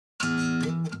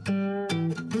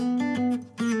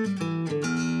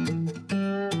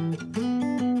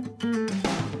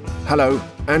Hello,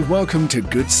 and welcome to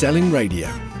Good Selling Radio,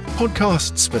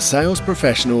 podcasts for sales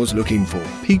professionals looking for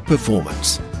peak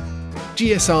performance.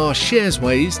 GSR shares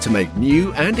ways to make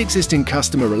new and existing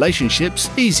customer relationships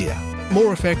easier,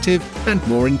 more effective, and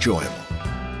more enjoyable.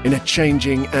 In a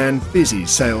changing and busy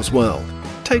sales world,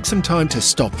 take some time to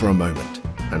stop for a moment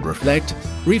and reflect,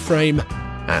 reframe,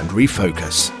 and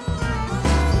refocus.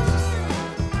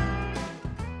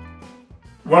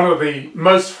 One of the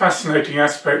most fascinating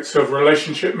aspects of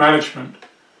relationship management,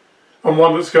 and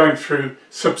one that's going through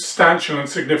substantial and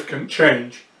significant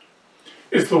change,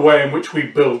 is the way in which we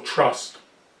build trust.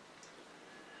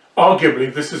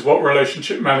 Arguably, this is what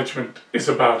relationship management is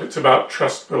about. It's about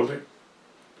trust building.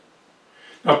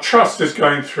 Now, trust is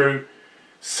going through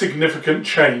significant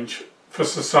change for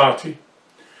society.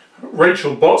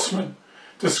 Rachel Botsman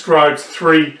describes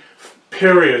 3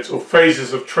 periods or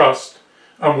phases of trust,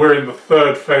 and we're in the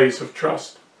 3rd phase of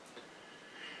trust.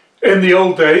 In the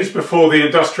old days, before the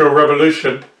Industrial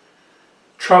Revolution,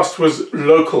 trust was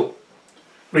local.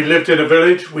 We lived in a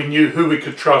village, we knew who we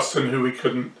could trust and who we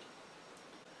couldn't.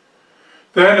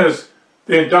 Then as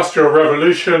the Industrial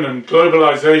Revolution and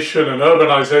globalization and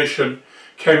urbanization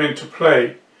came into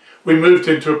play, we moved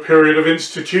into a period of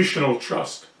institutional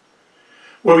trust,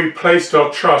 where we placed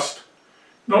our trust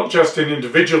not just in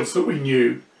individuals that we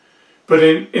knew, but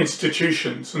in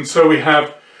institutions. And so we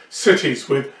have cities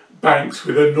with banks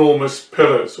with enormous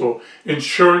pillars, or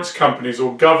insurance companies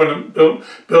or government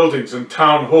buildings and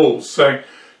town halls saying,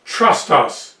 trust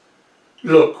us,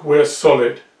 look, we're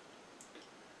solid.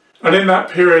 And in that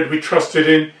period we trusted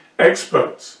in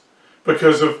experts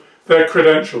because of their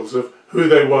credentials, of who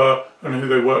they were and who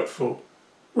they worked for.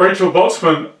 Rachel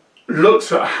Botsman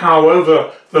looks at how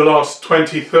over the last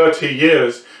 20, 30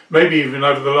 years, maybe even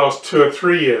over the last 2 or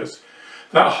 3 years,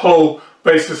 that whole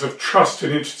basis of trust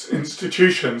in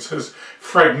institutions has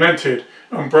fragmented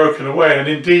and broken away. And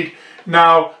indeed,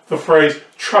 now the phrase,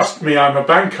 trust me, I'm a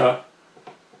banker,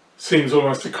 seems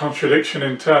almost a contradiction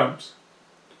in terms.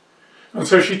 And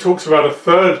so she talks about a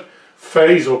 3rd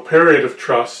phase or period of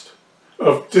trust,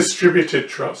 of distributed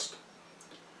trust,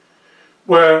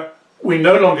 where we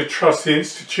no longer trust the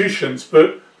institutions,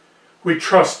 but we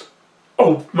trust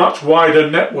a much wider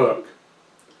network.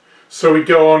 So we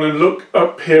go on and look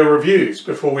at peer reviews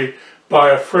before we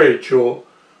buy a fridge or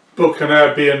book an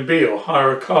Airbnb or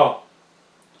hire a car.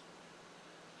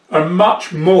 And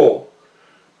much more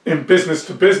in business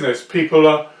to business, people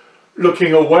are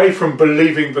looking away from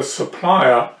believing the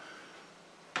supplier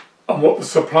and what the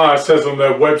supplier says on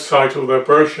their website or their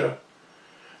brochure,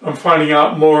 and finding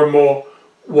out more and more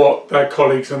what their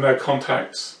colleagues and their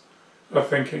contacts are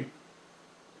thinking.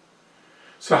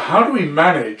 So how do we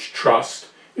manage trust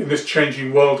in this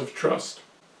changing world of trust?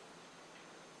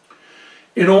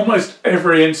 In almost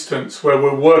every instance where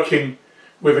we're working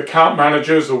with account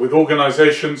managers or with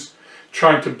organizations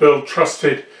trying to build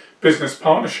trusted business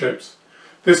partnerships,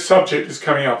 this subject is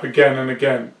coming up again and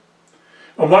again.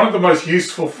 And one of the most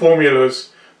useful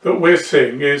formulas that we're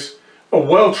seeing is a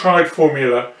well-tried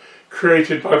formula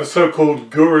created by the so-called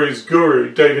guru's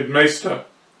guru, David Maister.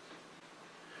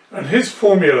 And his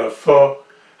formula for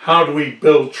how do we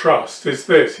build trust is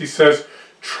this. He says,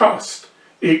 trust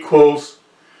equals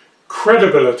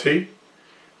credibility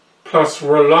plus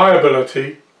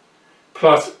reliability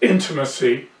plus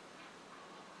intimacy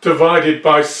divided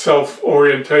by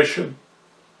self-orientation.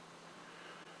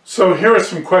 So here are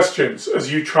some questions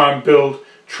as you try and build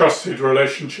trusted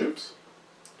relationships.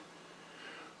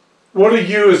 What are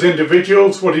you as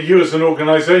individuals, what are you as an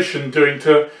organization doing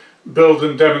to build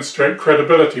and demonstrate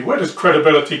credibility? Where does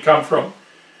credibility come from?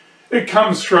 It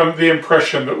comes from the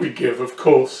impression that we give, of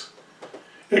course.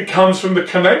 It comes from the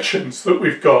connections that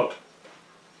we've got.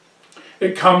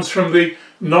 It comes from the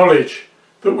knowledge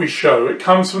that we show. It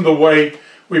comes from the way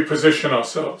we position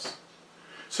ourselves.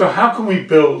 So how can we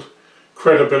build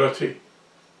credibility?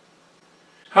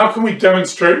 How can we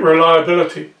demonstrate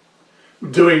reliability?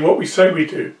 Doing what we say we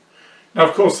do. Now,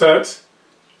 of course, that's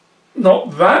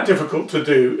not that difficult to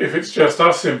do if it's just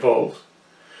us involved.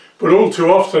 But all too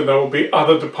often there will be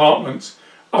other departments,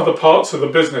 other parts of the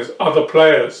business, other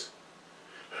players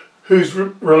whose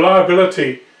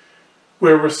reliability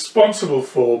we're responsible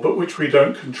for but which we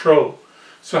don't control.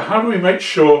 So how do we make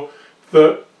sure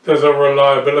that there's a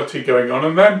reliability going on?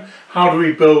 And then how do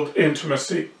we build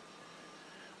intimacy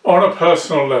on a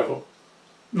personal level?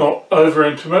 Not over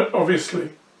intimate, obviously,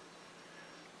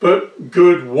 but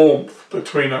good warmth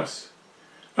between us.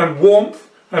 And warmth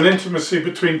and intimacy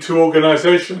between 2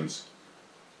 organizations,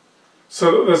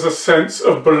 so that there's a sense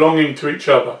of belonging to each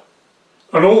other.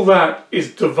 And all that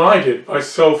is divided by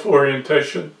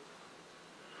self-orientation.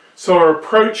 So our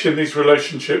approach in these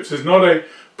relationships is not a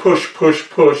push, push,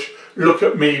 push, look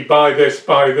at me, buy this,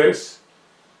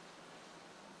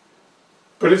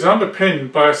 but it's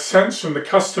underpinned by a sense from the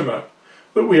customer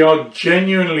that we are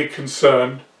genuinely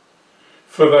concerned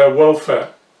for their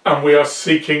welfare and we are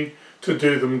seeking to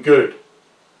do them good.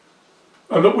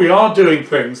 And that we are doing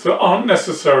things that aren't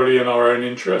necessarily in our own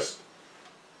interest,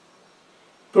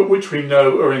 but which we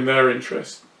know are in their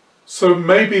interest. So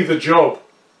maybe the job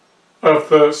of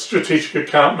the strategic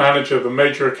account manager, the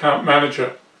major account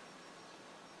manager,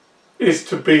 is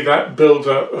to be that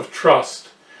builder of trust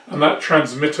and that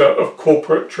transmitter of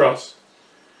corporate trust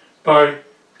by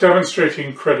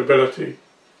demonstrating credibility,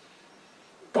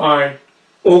 by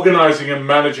organizing and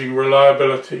managing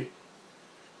reliability,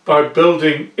 by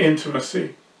building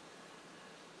intimacy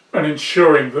and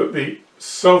ensuring that the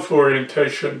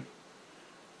self-orientation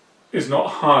is not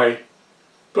high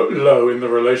but low in the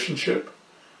relationship,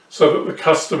 so that the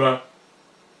customer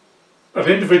at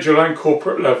individual and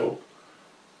corporate level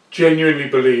genuinely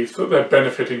believes that they're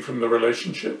benefiting from the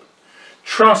relationship.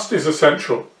 Trust is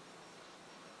essential,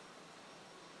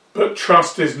 but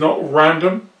trust is not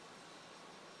random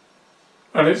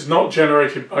and it's not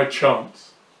generated by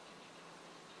chance.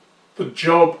 The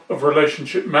job of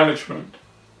relationship management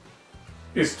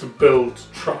is to build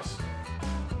trust.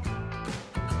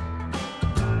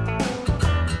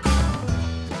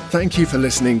 Thank you for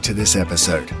listening to this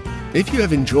episode. If you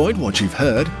have enjoyed what you've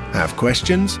heard, have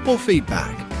questions or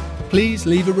feedback, please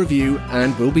leave a review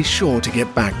and we'll be sure to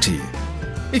get back to you.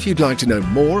 If you'd like to know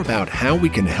more about how we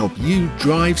can help you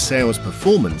drive sales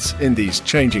performance in these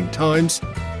changing times,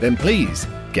 then please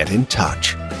get in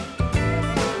touch.